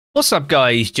What's up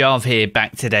guys, Jarv here,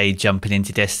 back today jumping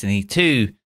into Destiny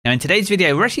 2. Now in today's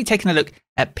video we're actually taking a look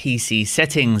at PC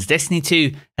settings. Destiny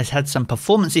 2 has had some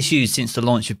performance issues since the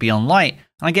launch of Beyond Light,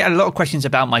 and I get a lot of questions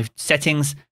about my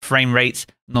settings, frame rates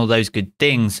and all those good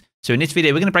things. So in this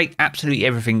video we're going to break absolutely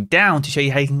everything down to show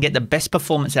you how you can get the best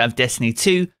performance out of Destiny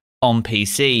 2 on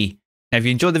PC. Now if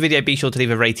you enjoyed the video, be sure to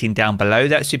leave a rating down below,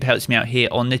 that super helps me out here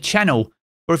on the channel.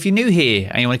 Or if you're new here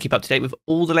and you want to keep up to date with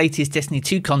all the latest Destiny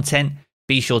 2 content,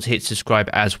 be sure to hit subscribe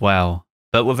as well.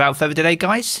 But without further delay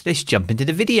guys, let's jump into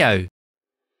the video.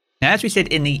 Now as we said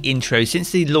in the intro,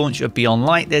 since the launch of Beyond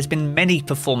Light there's been many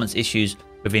performance issues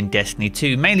within Destiny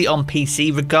 2, mainly on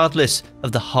PC regardless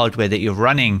of the hardware that you're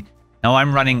running. Now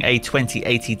I'm running a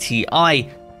 2080 Ti,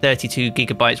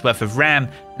 32GB worth of RAM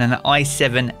and an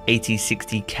i7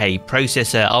 8060K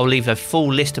processor. I'll leave a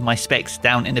full list of my specs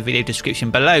down in the video description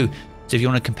below, so if you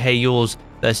want to compare yours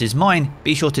versus mine,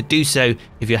 be sure to do so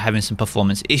if you're having some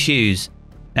performance issues.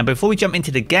 Now before we jump into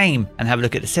the game and have a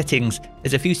look at the settings,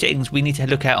 there's a few settings we need to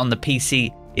look at on the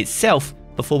PC itself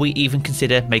before we even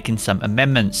consider making some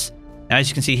amendments. Now as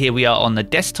you can see here we are on the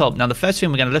desktop. Now the first thing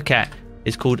we're going to look at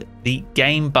is called the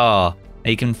game bar.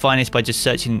 Now you can find this by just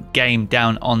searching game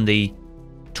down on the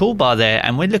toolbar there,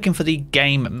 and we're looking for the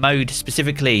game mode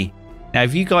specifically. Now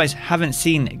if you guys haven't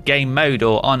seen game mode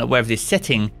or aren't aware of this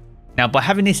setting, now by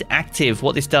having this active,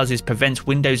 what this does is prevents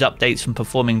Windows updates from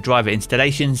performing driver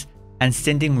installations and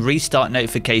sending restart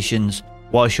notifications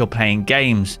whilst you're playing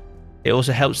games. It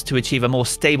also helps to achieve a more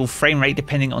stable frame rate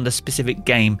depending on the specific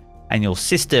game and your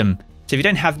system. So if you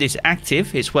don't have this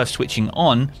active, it's worth switching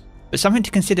on. But something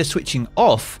to consider switching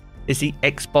off is the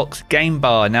Xbox game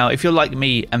bar. Now if you're like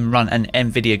me and run an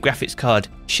Nvidia graphics card,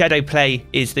 shadow play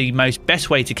is the best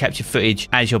way to capture footage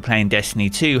as you're playing Destiny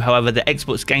 2. However, the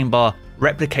Xbox game bar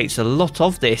replicates a lot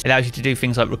of this. It allows you to do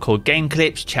things like record game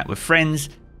clips, chat with friends,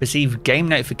 receive game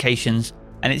notifications,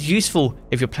 and it's useful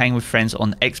if you're playing with friends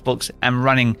on Xbox and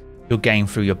running your game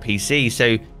through your PC.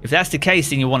 So if that's the case,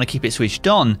 then you want to keep it switched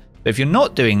on. But if you're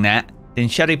not doing that, then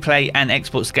shadow play and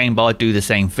Xbox game bar do the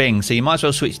same thing. So you might as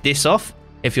well switch this off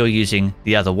if you're using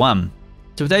the other one.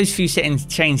 So with those few settings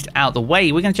changed out the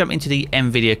way, we're going to jump into the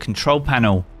Nvidia control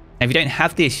panel. Now if you don't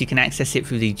have this, you can access it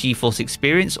through the GeForce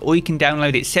Experience, or you can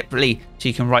download it separately so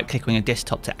you can right click on your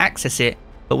desktop to access it.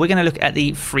 But we're going to look at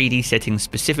the 3D settings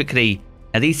specifically.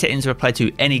 Now these settings are applied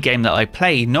to any game that I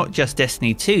play, not just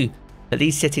Destiny 2, but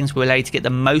these settings will allow you to get the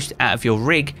most out of your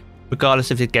rig regardless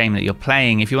of the game that you're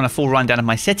playing. If you want a full rundown of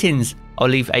my settings, I'll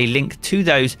leave a link to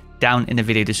those down in the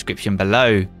video description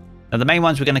below. Now the main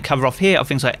ones we're going to cover off here are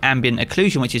things like ambient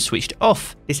occlusion, which is switched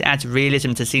off. This adds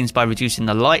realism to scenes by reducing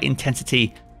the light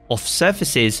intensity off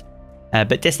surfaces.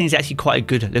 But Destiny is actually quite a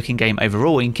good looking game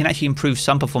overall, and you can actually improve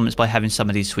some performance by having some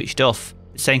of these switched off.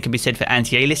 The same can be said for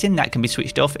anti-aliasing, that can be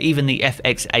switched off, even the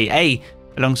FXAA.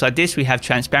 Alongside this we have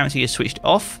transparency is switched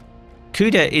off.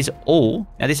 CUDA is all.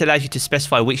 Now this allows you to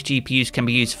specify which GPUs can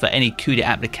be used for any CUDA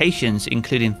applications,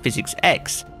 including Physics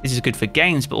X. This is good for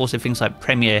games, but also things like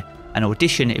Premiere and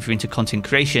Audition if you're into content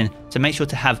creation. So make sure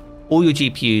to have all your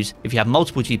GPUs, if you have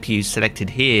multiple GPUs, selected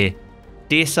here.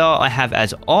 DSR I have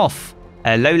as off.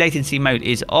 Low latency mode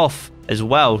is off as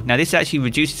well. Now this actually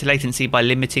reduces the latency by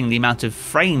limiting the amount of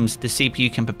frames the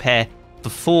CPU can prepare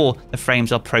before the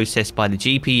frames are processed by the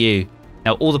GPU.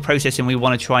 Now all the processing we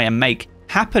want to try and make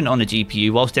happen on the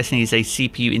GPU, whilst Destiny is a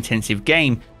CPU intensive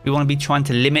game, we want to be trying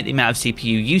to limit the amount of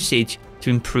CPU usage to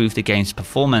improve the game's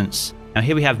performance. Now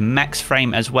here we have max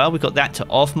frame as well, we've got that to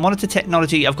off. Monitor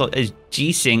technology, I've got a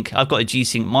G-Sync,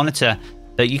 monitor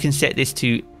that you can set this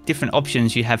to different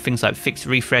options. You have things like fixed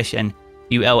refresh and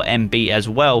ULMB as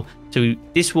well, so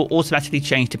this will automatically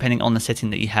change depending on the setting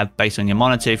that you have based on your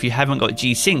monitor. If you haven't got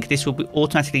G-Sync, this will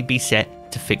automatically be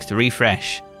set to fixed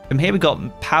refresh. From here we've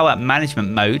got power management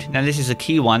mode. Now this is a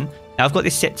key one. Now I've got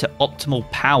this set to optimal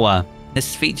power.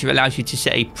 This feature allows you to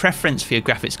set a preference for your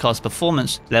graphics card's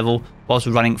performance level whilst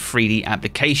running 3D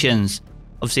applications.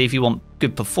 Obviously if you want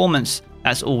good performance,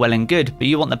 that's all well and good, but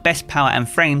you want the best power and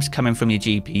frames coming from your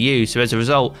GPU. So as a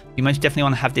result, you most definitely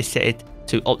want to have this set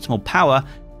to optimal power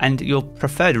and your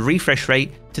preferred refresh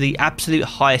rate to the absolute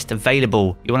highest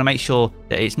available. You want to make sure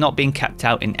that it's not being capped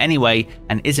out in any way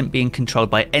and isn't being controlled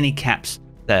by any caps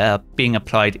that are being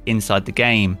applied inside the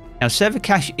game. Now server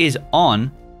cache is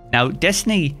on. Now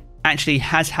Destiny actually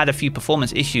has had a few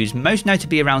performance issues, most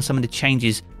notably around some of the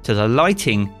changes to the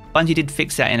lighting. Bungie did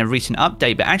fix that in a recent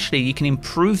update, but actually you can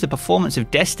improve the performance of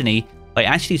Destiny by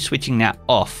actually switching that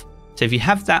off. So if you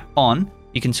have that on,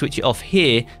 you can switch it off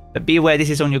here, but be aware this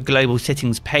is on your global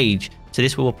settings page, so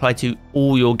this will apply to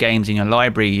all your games in your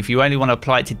library. If you only want to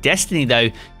apply it to Destiny though,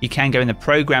 you can go in the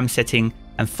program setting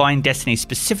and find Destiny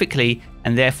specifically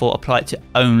and therefore apply it to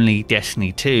only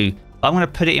Destiny 2. I'm going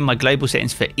to put it in my global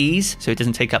settings for ease so it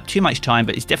doesn't take up too much time,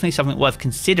 but it's definitely something worth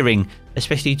considering,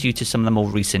 especially due to some of the more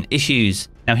recent issues.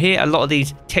 Now here, a lot of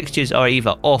these textures are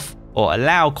either off or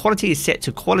allow. Quality is set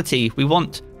to quality. We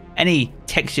want any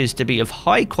textures to be of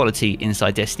high quality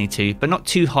inside Destiny 2, but not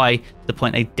too high to the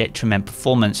point they detriment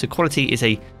performance. So quality is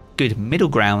a good middle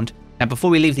ground. Now before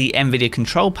we leave the NVIDIA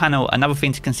control panel, another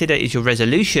thing to consider is your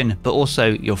resolution, but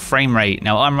also your frame rate.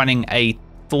 Now I'm running a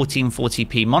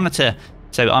 1440p monitor,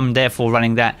 so I'm therefore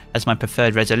running that as my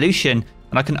preferred resolution,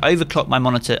 and I can overclock my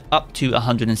monitor up to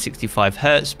 165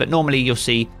 Hz, but normally you'll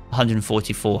see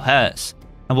 144 Hz.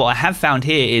 And what I have found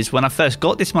here is when I first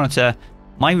got this monitor,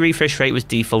 my refresh rate was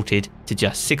defaulted to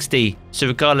just 60. So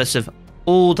regardless of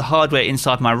all the hardware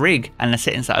inside my rig and the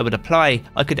settings that I would apply,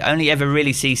 I could only ever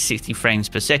really see 60 frames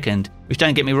per second, which,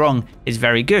 don't get me wrong, is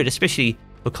very good, especially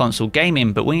for console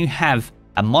gaming. But when you have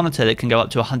a monitor that can go up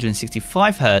to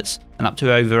 165 Hz and up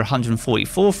to over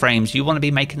 144 frames, you want to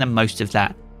be making the most of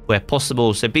that where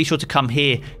possible. So be sure to come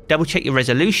here, double check your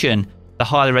resolution. The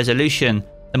higher the resolution,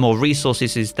 the more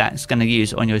resources that's going to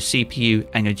use on your CPU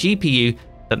and your GPU,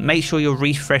 but make sure your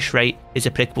refresh rate is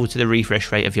applicable to the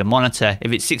refresh rate of your monitor.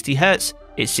 If it's 60 Hz,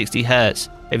 it's 60 Hz.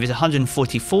 If it's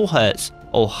 144 Hz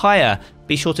or higher,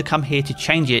 be sure to come here to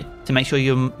change it to make sure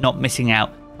you're not missing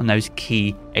out on those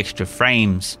key extra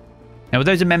frames. Now with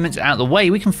those amendments out of the way,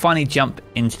 we can finally jump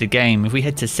into the game. If we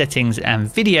head to settings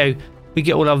and video, we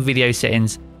get all our video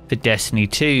settings for Destiny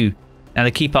 2. Now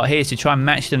the key part here is to try and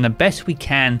match them the best we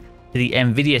can to the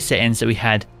NVIDIA settings that we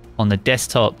had on the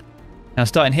desktop. Now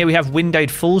starting here, we have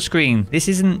windowed full screen. This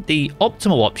isn't the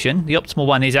optimal option. The optimal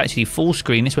one is actually full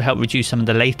screen. This will help reduce some of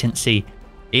the latency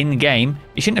in game.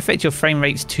 It shouldn't affect your frame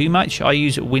rates too much. I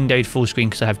use windowed full screen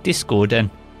because I have Discord and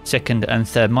second and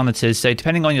third monitors. So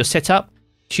depending on your setup,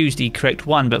 choose the correct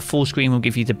one, but full screen will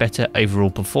give you the better overall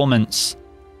performance.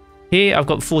 Here I've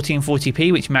got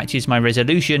 1440p, which matches my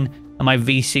resolution, and my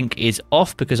VSync is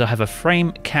off because I have a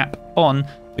frame cap on,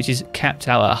 which is capped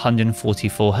out at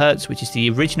 144 Hz, which is the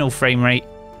original frame rate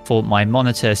for my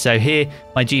monitor. So here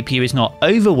my GPU is not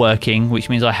overworking, which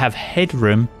means I have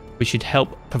headroom, which should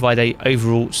help provide a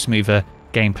overall smoother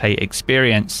gameplay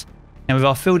experience. Now with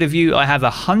our field of view, I have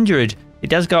 100. It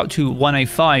does go up to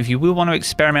 105. You will want to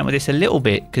experiment with this a little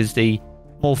bit, because the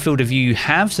more field of view you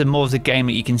have, the more of the game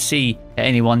that you can see at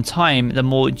any one time, the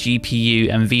more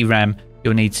GPU and VRAM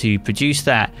you'll need to produce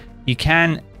that. You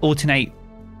can alternate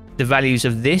the values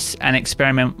of this and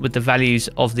experiment with the values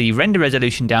of the render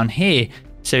resolution down here.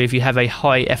 So if you have a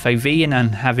high FOV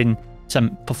and having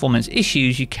some performance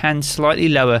issues, you can slightly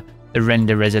lower the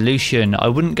render resolution. I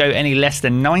wouldn't go any less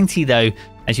than 90 though,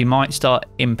 as you might start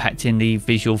impacting the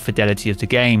visual fidelity of the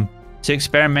game. So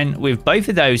experiment with both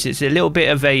of those. It's a little bit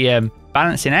of a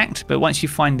balancing act, but once you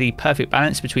find the perfect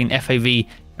balance between FOV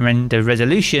and render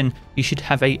resolution, you should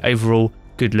have a overall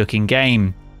good looking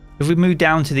game. If we move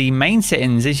down to the main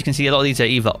settings, as you can see, a lot of these are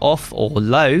either off or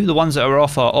low. The ones that are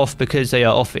off because they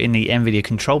are off in the NVIDIA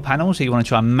control panel, so you want to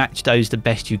try and match those the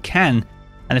best you can.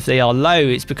 And if they are low,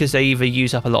 it's because they either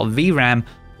use up a lot of VRAM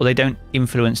or they don't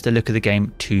influence the look of the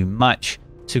game too much.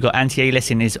 So we've got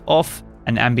anti-aliasing is off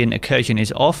and ambient occlusion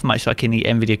is off, much like in the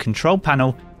NVIDIA control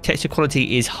panel. Texture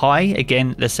quality is high,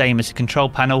 again the same as the control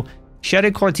panel. Shadow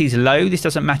quality is low. This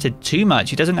doesn't matter too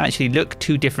much. It doesn't actually look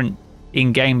too different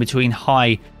in game between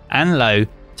high and low,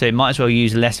 so it might as well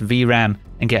use less VRAM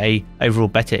and get a overall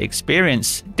better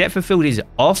experience. Depth of field is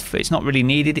off. It's not really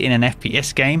needed in an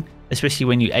FPS game, especially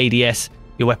when you ADS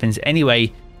your weapons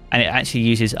anyway, and it actually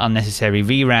uses unnecessary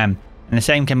VRAM. And the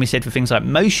same can be said for things like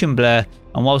motion blur,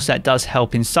 and whilst that does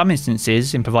help in some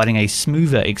instances in providing a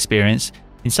smoother experience,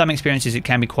 in some experiences it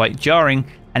can be quite jarring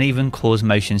and even cause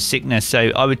motion sickness.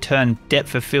 So I would turn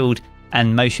depth of field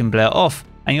and motion blur off,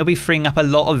 and you'll be freeing up a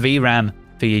lot of VRAM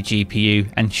for your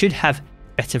GPU and should have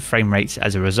better frame rates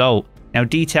as a result. Now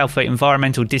detail for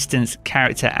environmental distance,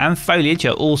 character and foliage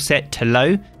are all set to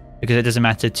low because it doesn't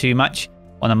matter too much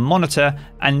on a monitor,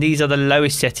 and these are the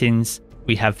lowest settings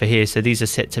we have for here. So these are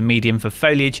set to medium for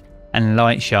foliage and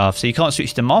light shaft, so you can't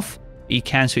switch them off, but you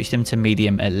can switch them to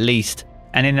medium at least.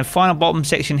 And in the final bottom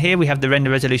section here, we have the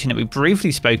render resolution that we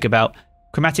briefly spoke about.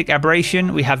 Chromatic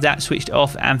aberration, we have that switched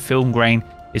off, and film grain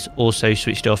is also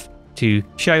switched off to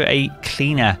show a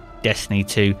cleaner Destiny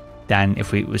 2 than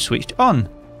if it was switched on.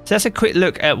 So that's a quick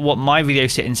look at what my video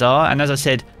settings are, and as I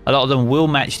said, a lot of them will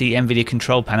match the NVIDIA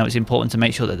control panel. It's important to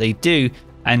make sure that they do,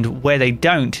 and where they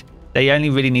don't, they only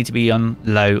really need to be on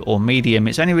low or medium.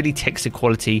 It's only really texture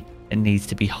quality that needs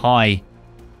to be high.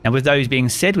 Now with those being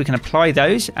said, we can apply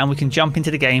those and we can jump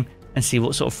into the game and see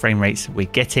what sort of frame rates we're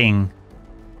getting.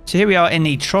 So here we are in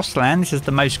the Trostland. This is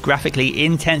the most graphically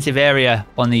intensive area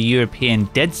on the European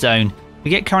Dead Zone.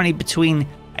 We get currently between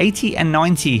 80 and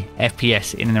 90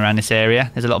 FPS in and around this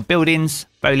area. There's a lot of buildings,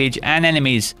 foliage and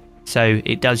enemies, so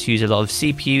it does use a lot of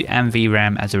CPU and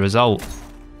VRAM as a result.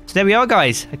 So there we are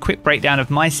guys, a quick breakdown of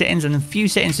my settings and a few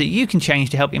settings that you can change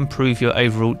to help improve your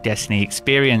overall Destiny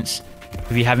experience.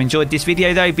 If you have enjoyed this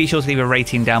video though, be sure to leave a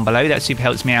rating down below, that super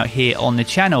helps me out here on the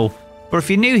channel. Or if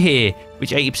you're new here,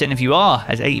 which 80% of you are,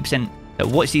 as 80% that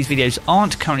watch these videos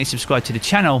aren't currently subscribed to the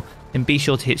channel, then be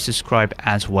sure to hit subscribe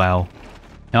as well.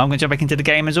 Now I'm going to jump back into the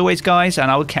game as always guys, and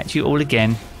I will catch you all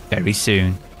again very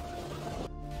soon.